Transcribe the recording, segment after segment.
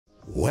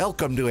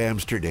Welcome to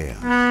Amsterdam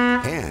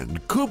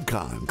and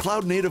KubeCon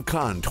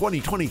CloudNativeCon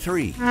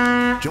 2023.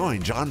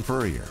 Join John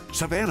Furrier,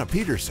 Savannah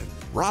Peterson,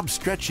 Rob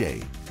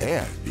Strechay,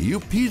 and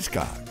Joep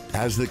Peascott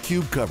as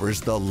theCUBE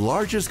covers the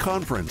largest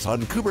conference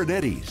on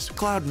Kubernetes,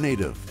 cloud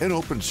native, and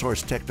open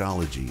source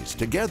technologies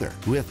together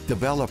with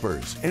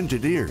developers,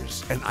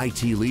 engineers, and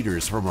IT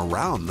leaders from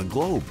around the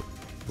globe.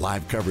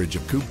 Live coverage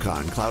of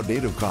KubeCon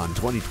CloudNativeCon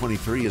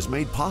 2023 is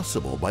made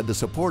possible by the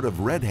support of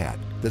Red Hat,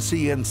 the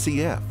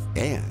CNCF,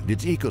 and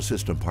its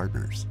ecosystem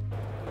partners.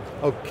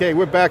 Okay,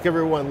 we're back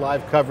everyone,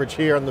 live coverage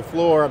here on the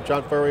floor. I'm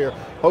John Furrier,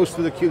 host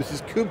of theCUBE. This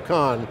is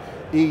KubeCon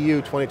EU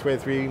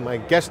 2023. My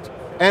guest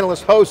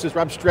analyst host is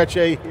Rob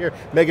Strechay here.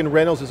 Megan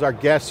Reynolds is our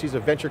guest. She's a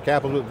venture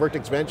capitalist with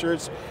Vertex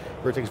Ventures.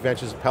 Vertex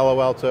Ventures is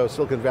Palo Alto,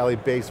 Silicon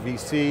Valley-based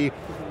VC.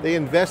 They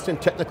invest in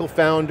technical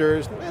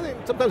founders.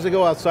 Sometimes they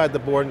go outside the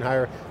board and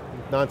hire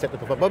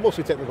non-technical, but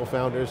mostly technical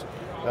founders.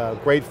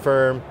 Great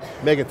firm.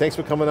 Megan, thanks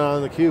for coming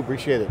on theCUBE,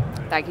 appreciate it.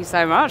 Thank you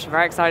so much,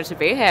 very excited to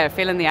be here,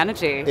 feeling the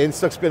energy.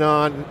 Instuck's been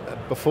on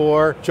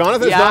before.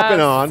 Jonathan's not been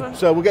on,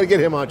 so we've got to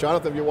get him on.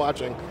 Jonathan, if you're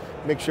watching,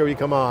 make sure you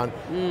come on.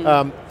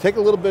 Take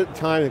a little bit of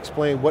time to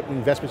explain what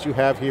investments you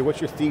have here,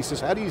 what's your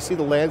thesis, how do you see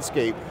the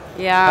landscape?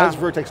 How does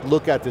Vertex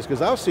look at this?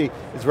 Because obviously,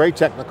 it's very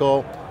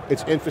technical,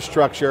 it's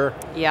infrastructure,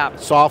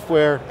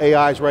 software,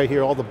 AI's right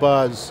here, all the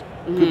buzz,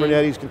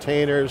 Kubernetes,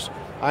 containers.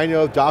 I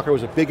know Docker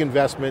was a big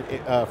investment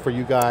for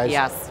you guys.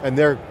 Yes. And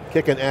they're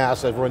kicking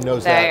ass, everyone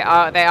knows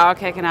that. They are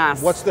kicking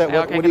ass. What's that,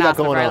 what do you got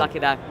going on? Very lucky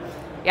there.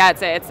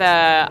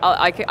 Yeah,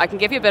 I can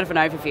give you a bit of an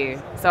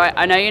overview. So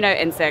I know you know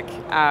INSIC,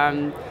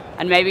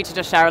 and maybe to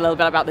just share a little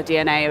bit about the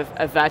DNA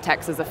of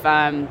Vertex as a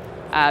firm.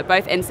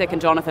 Both INSIC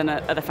and Jonathan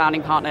are the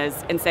founding partners.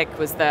 INSIC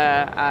was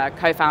the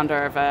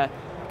co-founder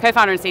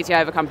and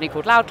CTO of a company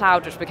called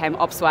LoudCloud, which became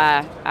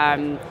Opsware.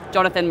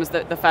 Jonathan was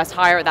the first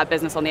hire at that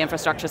business on the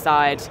infrastructure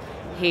side.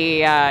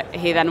 He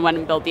then went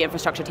and built the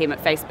infrastructure team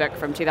at Facebook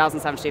from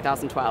 2007 to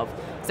 2012.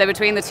 So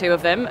between the two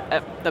of them,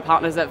 the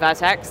partners at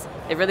Vertex,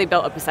 they've really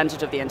built a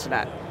percentage of the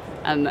internet,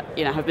 and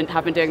have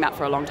been doing that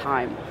for a long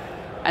time.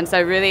 And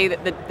so really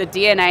the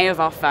DNA of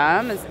our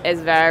firm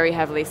is very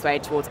heavily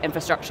swayed towards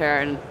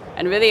infrastructure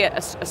and really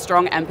a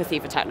strong empathy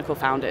for technical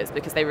founders,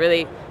 because they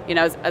really,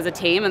 as a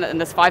team, and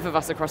there's 5 of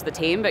us across the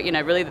team, but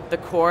really the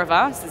core of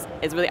us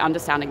is really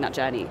understanding that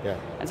journey.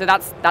 And so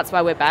that's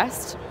where we're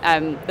best.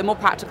 The more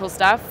practical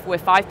stuff, we're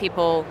 5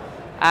 people,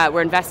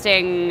 we're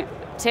investing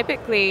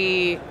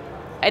typically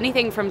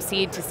anything from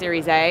seed to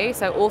Series A,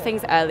 so all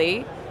things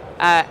early,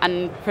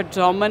 and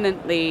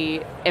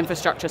predominantly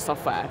infrastructure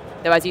software.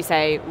 Though as you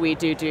say, we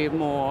do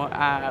more,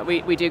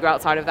 we do go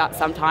outside of that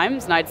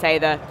sometimes, and I'd say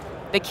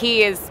the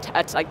key is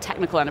like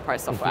technical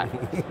enterprise software.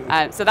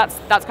 So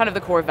that's kind of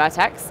the core of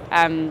Vertex.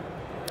 I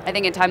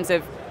think in terms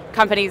of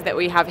companies that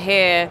we have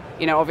here,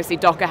 obviously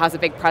Docker has a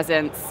big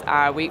presence.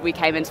 We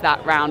came into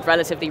that round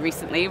relatively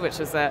recently, which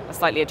was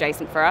slightly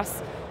adjacent for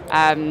us.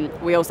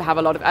 We also have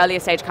a lot of earlier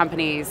stage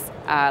companies,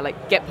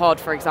 like Gitpod,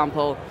 for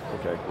example,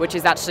 which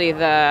is actually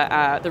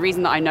the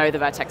reason that I know the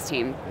Vertex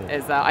team.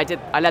 Is I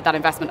led that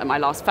investment at my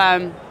last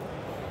firm.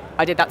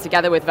 I did that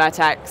together with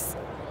Vertex,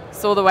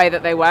 saw the way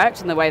that they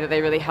worked and the way that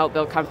they really helped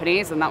build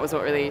companies, and that was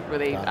what really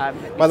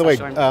By the way,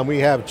 we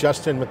have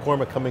Justin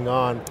McCormick coming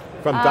on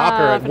from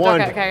Docker at 1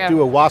 to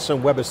do a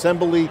WASM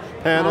WebAssembly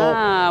panel.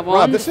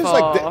 Rob, this is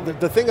like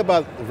the thing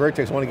about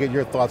Vertex. I want to get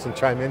your thoughts and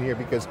chime in here,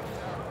 because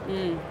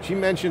she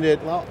mentioned it,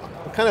 well,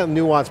 kind of a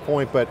nuanced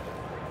point, but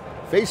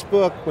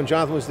Facebook, when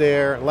Jonathan was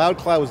there,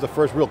 LoudCloud was the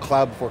first real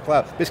cloud before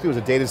cloud. Basically it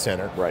was a data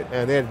center,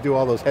 and they had to do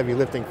all those heavy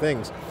lifting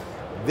things.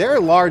 They're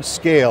large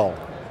scale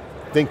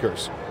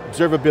thinkers.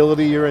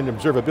 Observability, you're in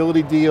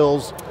observability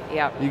deals.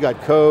 You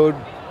got code,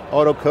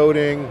 auto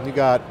coding, you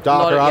got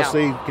Docker,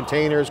 obviously,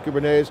 containers,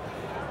 Kubernetes.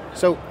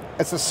 So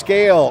it's a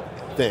scale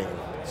thing.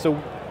 So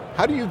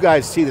how do you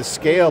guys see the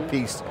scale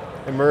piece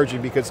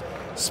emerging? Because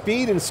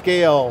speed and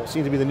scale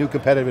seem to be the new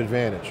competitive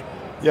advantage.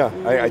 Yeah,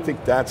 I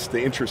think that's the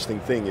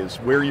interesting thing, is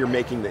where you're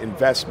making the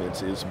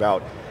investments is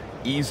about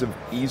ease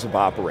of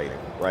operating,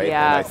 right?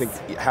 And I think,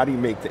 how do you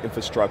make the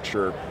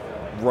infrastructure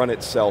run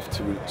itself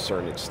to a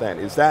certain extent?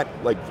 Is that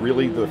like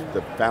really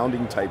the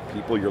founding type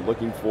people you're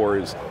looking for,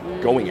 is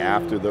going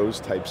after those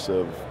types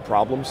of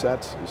problem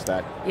sets? Is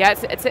that? Yeah,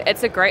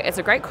 it's a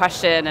great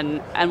question,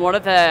 and one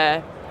of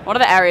the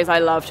areas I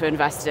love to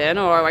invest in,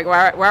 or like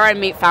where I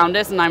meet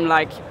founders and I'm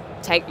like,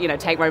 take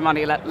my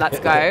money, let's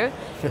go.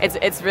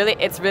 It's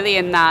really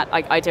in that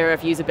like idea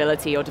of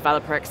usability or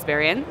developer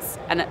experience,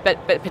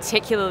 but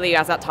particularly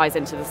as that ties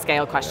into the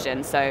scale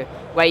question. So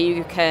where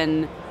you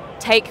can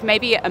take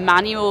maybe a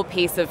manual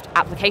piece of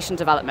application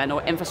development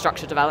or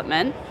infrastructure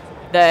development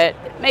that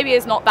maybe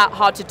is not that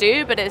hard to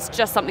do, but it's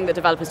just something that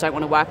developers don't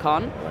want to work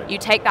on. You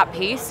take that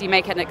piece, you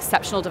make it an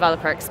exceptional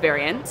developer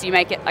experience, you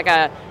make it like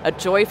a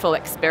joyful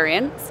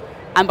experience,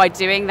 and by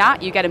doing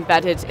that, you get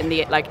embedded in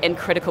in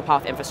critical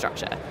path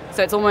infrastructure.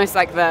 So it's almost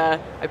like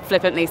I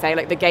flippantly say,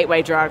 like the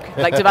gateway drug.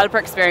 Like developer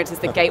experience is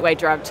the gateway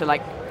drug to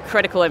like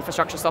critical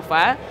infrastructure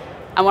software.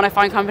 And when I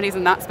find companies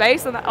in that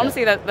space, and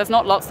honestly, there's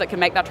not lots that can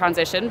make that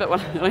transition, but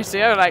when I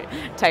do, I'm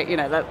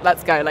like,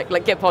 let's go. Like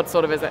Gitpod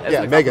sort of is it.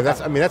 Yeah, Megan,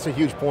 that's a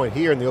huge point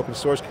here in the open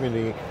source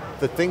community.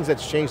 The things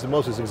that's changed the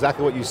most is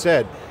exactly what you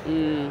said.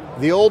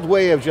 The old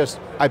way of just,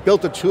 I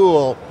built a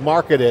tool,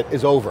 market it,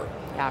 is over.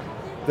 Yeah.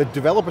 The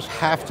developers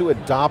have to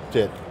adopt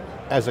it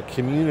as a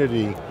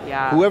community.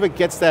 Yeah. Whoever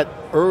gets that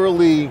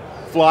early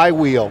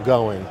flywheel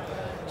going.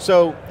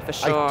 So for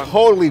sure. I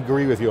totally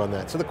agree with you on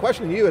that. So the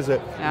question to you as a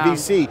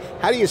VC,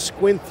 how do you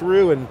squint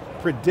through and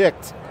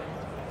predict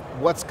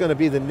what's going to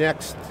be the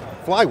next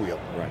flywheel?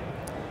 Right.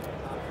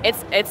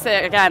 It's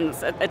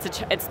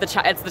the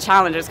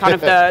challenge. It's kind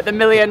of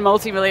the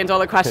multi-million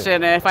dollar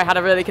question. If I had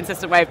a really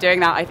consistent way of doing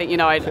that, I think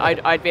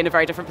I'd be in a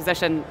very different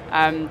position.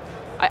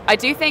 I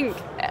do think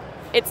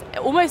it's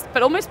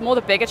almost more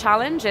the bigger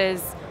challenge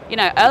is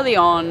early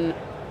on.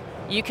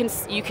 You can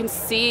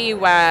see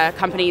where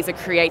companies are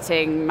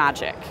creating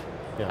magic,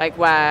 like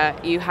where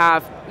you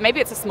have, maybe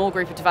it's a small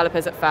group of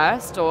developers at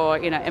first, or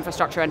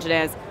infrastructure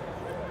engineers,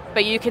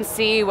 but you can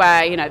see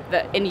where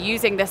in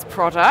using this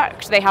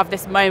product, they have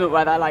this moment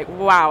where they're like,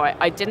 wow,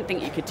 I didn't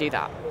think you could do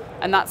that,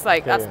 and that's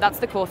like that's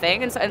the core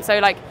thing, and so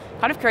like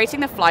kind of creating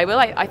the flywheel.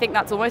 I think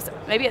that's almost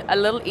maybe a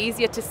little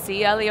easier to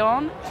see early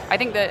on. I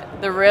think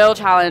that the real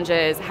challenge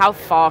is how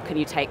far can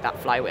you take that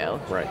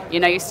flywheel? Right.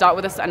 You start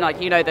with this, and like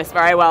this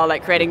very well,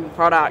 like creating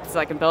products,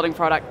 like and building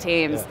product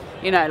teams.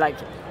 Like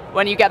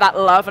when you get that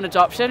love and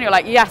adoption, you're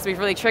like, yes, we've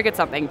really triggered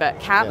something. But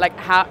how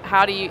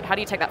do you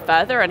take that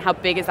further, and how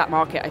big is that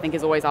market? I think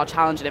is always our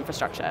challenge in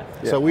infrastructure.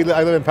 Yeah. So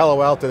I live in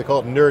Palo Alto. They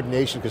call it Nerd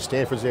Nation because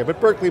Stanford's there, but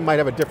Berkeley might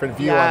have a different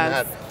view on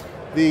that.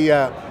 The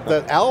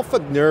alpha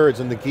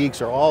nerds and the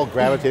geeks are all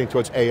gravitating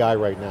towards AI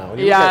right now.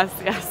 Yes.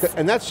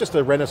 And that's just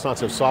a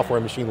renaissance of software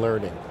and machine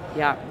learning.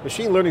 Yeah.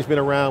 Machine learning's been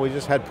around. We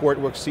just had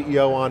Portworx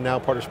CEO on now,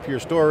 part of Pure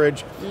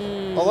Storage.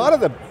 A lot of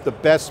the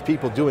best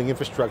people doing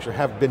infrastructure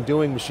have been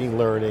doing machine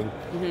learning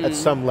at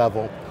some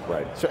level.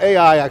 Right. So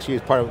AI actually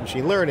is part of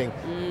machine learning.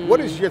 What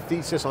is your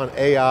thesis on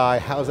AI?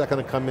 How is that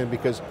going to come in?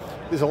 Because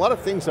there's a lot of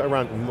things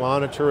around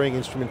monitoring,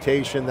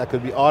 instrumentation that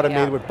could be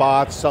automated with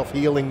bots,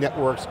 self-healing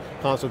networks,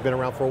 concepts have been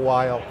around for a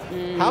while.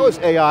 How is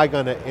AI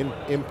going to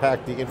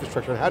impact the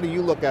infrastructure? And how do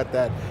you look at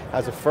that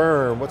as a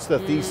firm? What's the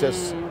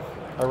thesis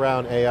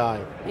around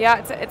AI?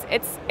 Yeah,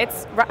 it's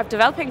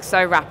developing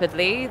so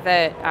rapidly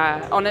that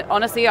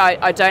honestly,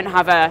 I don't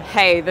have a,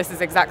 hey, this is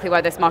exactly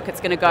where this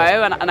market's going to go,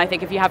 and I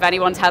think if you have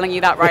anyone telling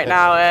you that right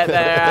now,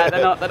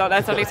 they're not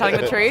necessarily telling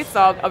the truth, so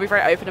I'll be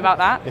very open about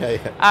that.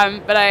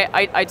 But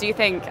I do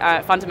think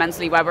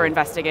fundamentally where we're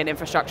investing in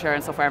infrastructure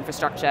and software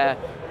infrastructure,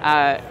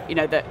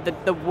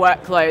 the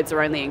workloads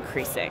are only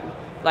increasing.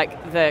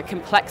 Like the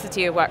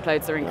complexity of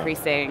workloads are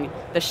increasing,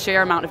 the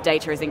sheer amount of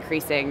data is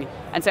increasing,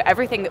 and so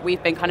everything that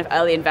we've been kind of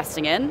early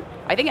investing in,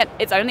 I think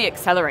it's only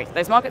accelerating.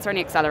 Those markets are only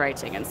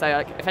accelerating, and so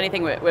like, if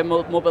anything, we're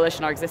more bullish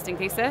in our existing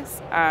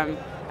thesis. I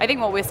think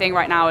what we're seeing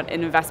right now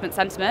in investment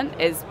sentiment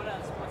is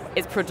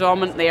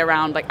predominantly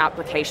around like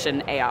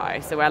application AI.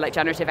 So where like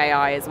generative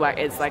AI is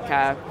like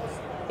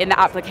in the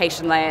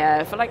application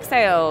layer for like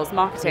sales,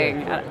 marketing,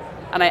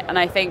 and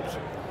I think.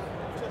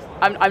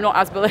 I'm not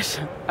as bullish.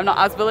 I'm not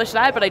as bullish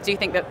there, but I do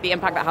think that the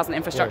impact that has on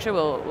infrastructure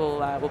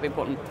will be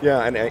important.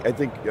 Yeah, and I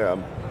think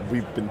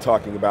we've been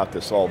talking about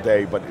this all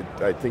day, but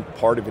I think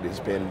part of it has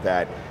been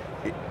that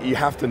you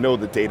have to know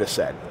the data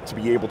set to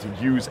be able to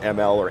use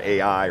ML or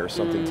AI or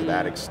something to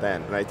that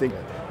extent. And I think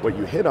what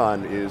you hit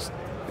on is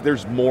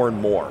there's more and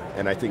more,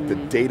 and I think the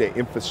data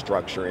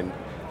infrastructure and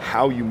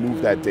how you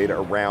move that data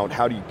around,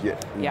 how do you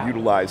get and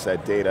utilize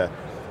that data,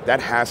 that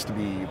has to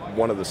be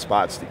one of the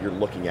spots that you're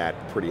looking at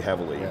pretty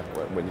heavily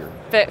when you're...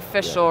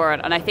 For sure,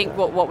 and I think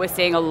what we're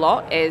seeing a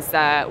lot is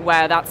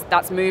where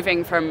that's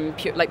moving from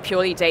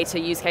purely data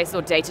use cases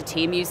or data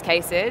team use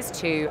cases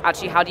to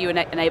actually how do you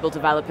enable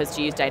developers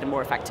to use data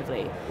more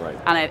effectively. Right.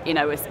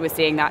 And we're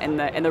seeing that in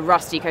the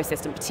Rust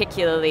ecosystem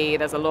particularly.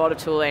 There's a lot of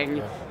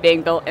tooling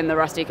being built in the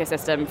Rust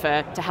ecosystem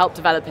to help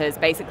developers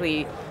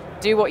basically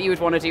do what you would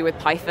want to do with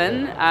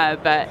Python,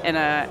 but in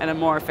a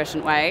more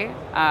efficient way.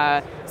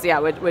 So yeah,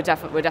 we're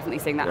definitely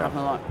seeing that happen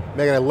a lot.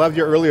 Megan, I loved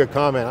your earlier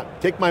comment.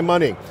 Take my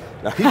money.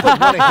 People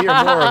want to hear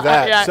more of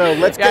that. So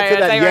let's get to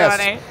that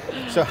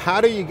yes. So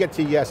how do you get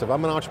to yes? If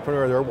I'm an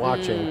entrepreneur, they're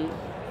watching.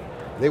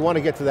 They want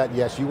to get to that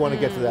yes. You want to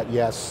get to that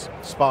yes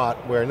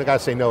spot where, and they got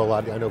to say no a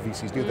lot. I know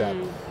VCs do that.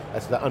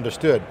 That's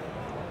understood.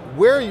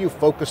 Where are you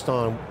focused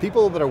on?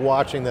 People that are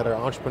watching that are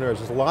entrepreneurs.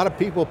 There's a lot of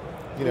people,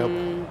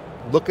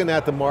 looking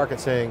at the market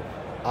saying,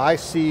 I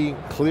see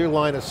clear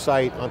line of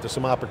sight onto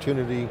some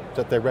opportunity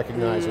that they're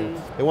recognizing.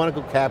 They want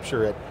to go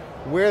capture it.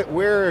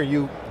 Where are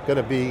you going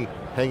to be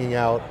hanging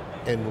out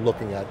and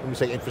looking at? When you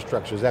say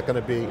infrastructure, is that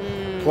going to be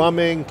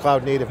plumbing,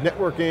 cloud native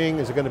networking?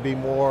 Is it going to be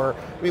more,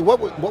 I mean, what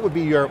would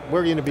be where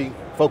are you going to be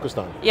focused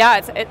on?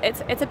 Yeah,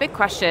 it's a big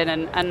question,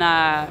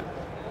 and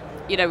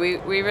we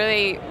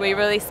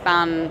really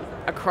span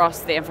across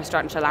the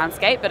infrastructure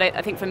landscape, but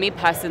I think for me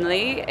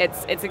personally,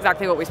 it's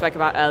exactly what we spoke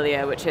about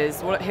earlier, which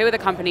is who are the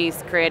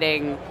companies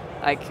creating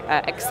like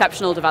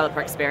exceptional developer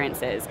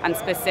experiences, and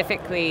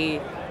specifically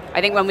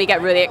I think when we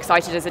get really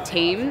excited as a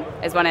team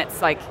is when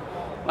it's like,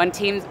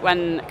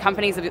 when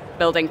companies are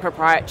building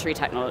proprietary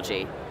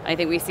technology. I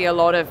think we see a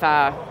lot of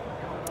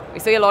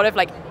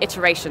like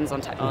iterations on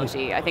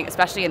technology. I think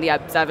especially in the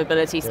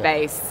observability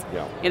space,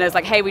 you know, it's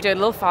like, hey, we do it a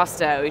little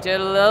faster, we do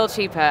it a little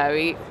cheaper,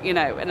 you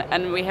know,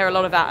 and we hear a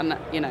lot of that, and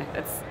you know,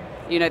 it's,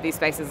 you know these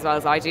spaces as well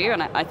as I do,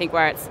 and I think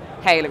where it's,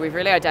 hey, like we've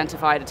really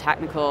identified a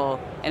technical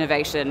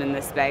innovation in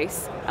this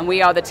space, and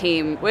we are the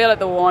team, we're like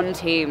the one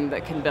team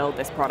that can build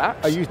this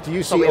product. Do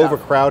you see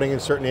overcrowding in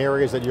certain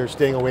areas that you're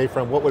staying away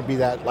from? What would be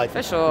that like?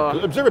 For sure.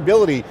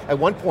 Observability, at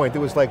one point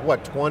there was like,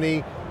 what,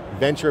 20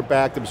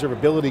 venture-backed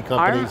observability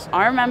companies?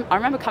 I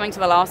remember coming to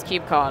the last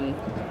KubeCon,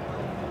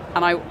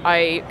 and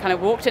I kind of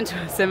walked into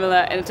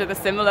the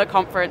similar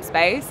conference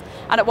space,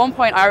 and at one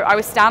point I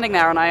was standing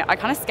there and I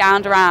kind of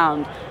scanned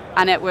around,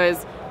 and it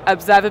was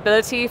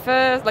observability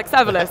for like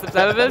serverless,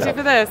 observability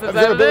for this,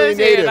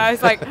 observability, and I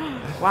was like,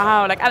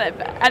 wow, like,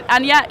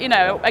 and yet, you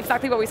know,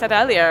 exactly what we said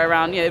earlier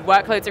around, you know,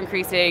 workloads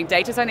increasing,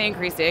 data's only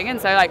increasing,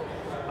 and so like,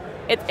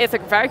 it's a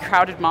very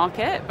crowded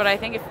market, but I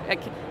think if,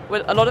 like,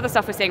 a lot of the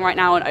stuff we're seeing right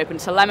now on open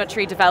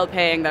telemetry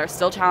developing, there are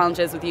still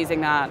challenges with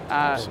using that,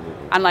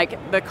 and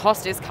like the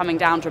cost is coming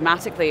down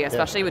dramatically,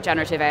 especially with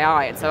generative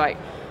AI, and so like,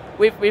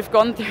 we've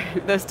gone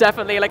through, there's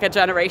definitely like a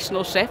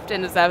generational shift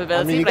in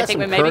observability, but I think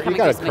we're maybe coming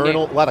through something new.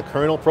 A lot of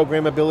kernel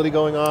programmability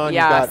going on.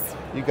 Yes.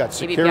 You've got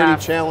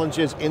security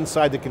challenges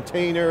inside the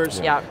containers.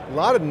 Yeah. A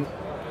lot of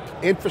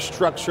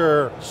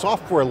infrastructure,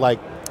 software-like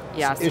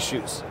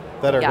issues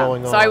that are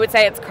going on. So I would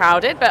say it's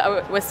crowded,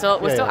 but we're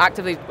still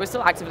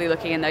actively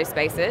looking in those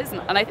spaces.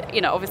 And I,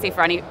 you know, obviously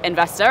for any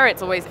investor,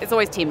 it's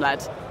always team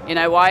led. You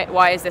know,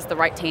 why is this the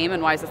right team,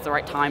 and why is this the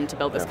right time to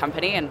build this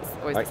company? And it's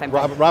always the same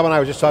thing. Rob and I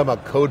were just talking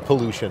about code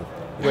pollution,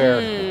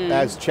 where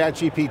as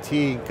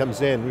ChatGPT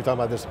comes in, we were talking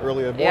about this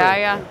earlier in the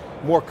morning,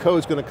 more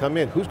code's going to come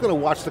in. Who's going to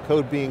watch the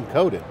code being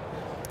coded?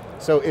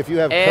 So if you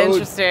have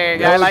code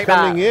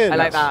coming in, I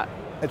like that.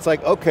 It's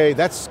like, okay,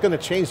 that's going to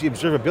change the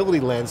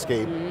observability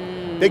landscape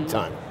big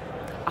time.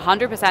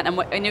 100%,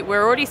 and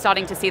we're already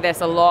starting to see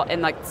this a lot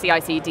in like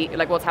CI/CD,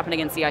 like what's happening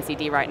in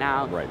CI/CD right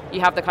now. Right. You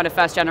have the kind of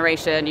first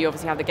generation, you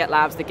obviously have the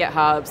GitLabs, the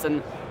GitHubs,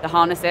 and the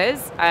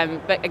harnesses,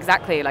 but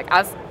exactly, like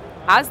as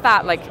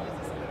that like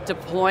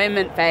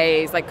deployment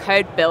phase, like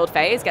code build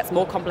phase gets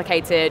more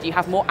complicated, you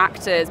have more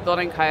actors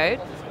building code,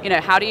 you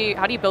know, how do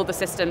you build the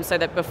system so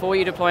that before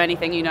you deploy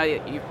anything, you know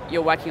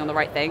you're working on the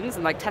right things,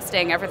 and like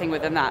testing everything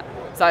within that.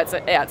 So it's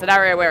an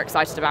area we're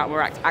excited about, and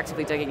we're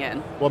actively digging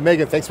in. Well,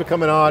 Megan, thanks for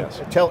coming on.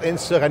 Yes. Tell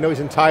Insuk, I know he's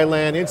in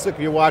Thailand. Insuk, if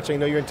you're watching, I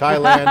know you're in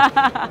Thailand.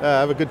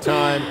 Have a good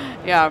time.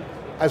 Yeah.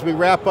 As we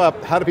wrap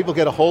up, how do people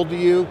get a hold of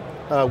you?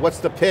 What's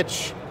the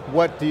pitch?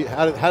 How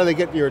do they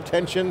get your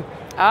attention?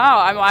 Oh,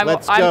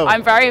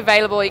 I'm very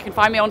available. You can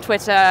find me on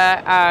Twitter,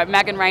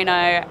 Megan Reno,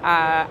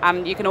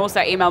 and you can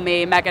also email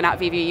me,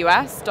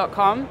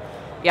 megan@vvus.com.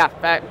 Yeah,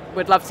 but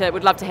would love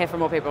to hear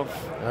from more people.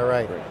 All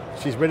right,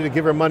 she's ready to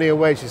give her money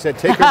away. She said,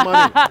 "Take her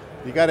money."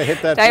 You got to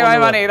hit that. Take my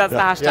money. That's the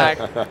hashtag.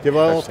 Yeah.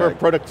 Developer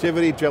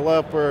productivity,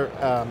 developer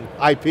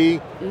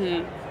IP.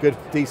 Good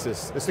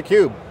thesis. It's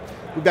theCUBE.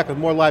 We'll be back with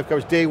more live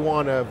coverage. Day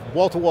one of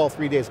wall-to-wall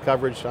 3 days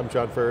coverage. I'm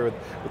John Furrier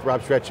with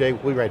Rob Strechay.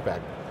 We'll be right back.